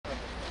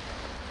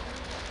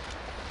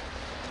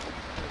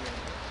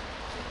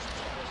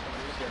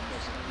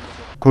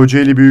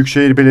Kocaeli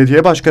Büyükşehir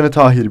Belediye Başkanı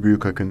Tahir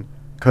Büyükakın,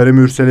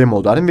 Karamürsel'e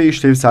modern ve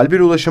işlevsel bir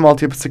ulaşım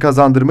altyapısı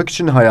kazandırmak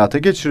için hayata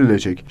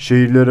geçirilecek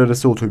şehirler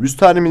arası otobüs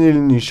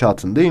terminalinin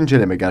inşaatında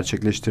inceleme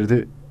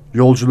gerçekleştirdi.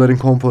 Yolcuların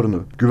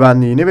konforunu,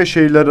 güvenliğini ve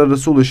şehirler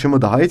arası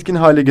ulaşımı daha etkin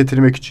hale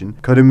getirmek için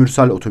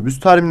Karamürsel Otobüs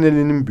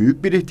Terminali'nin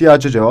büyük bir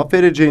ihtiyaca cevap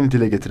vereceğini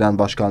dile getiren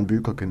Başkan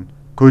Büyükakın,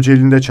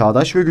 Kocaeli'nde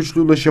çağdaş ve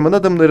güçlü ulaşımın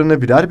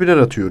adımlarını birer birer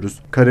atıyoruz.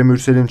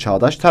 Karamürsel'in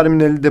Çağdaş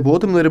Terminali de bu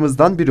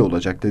adımlarımızdan biri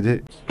olacak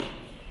dedi.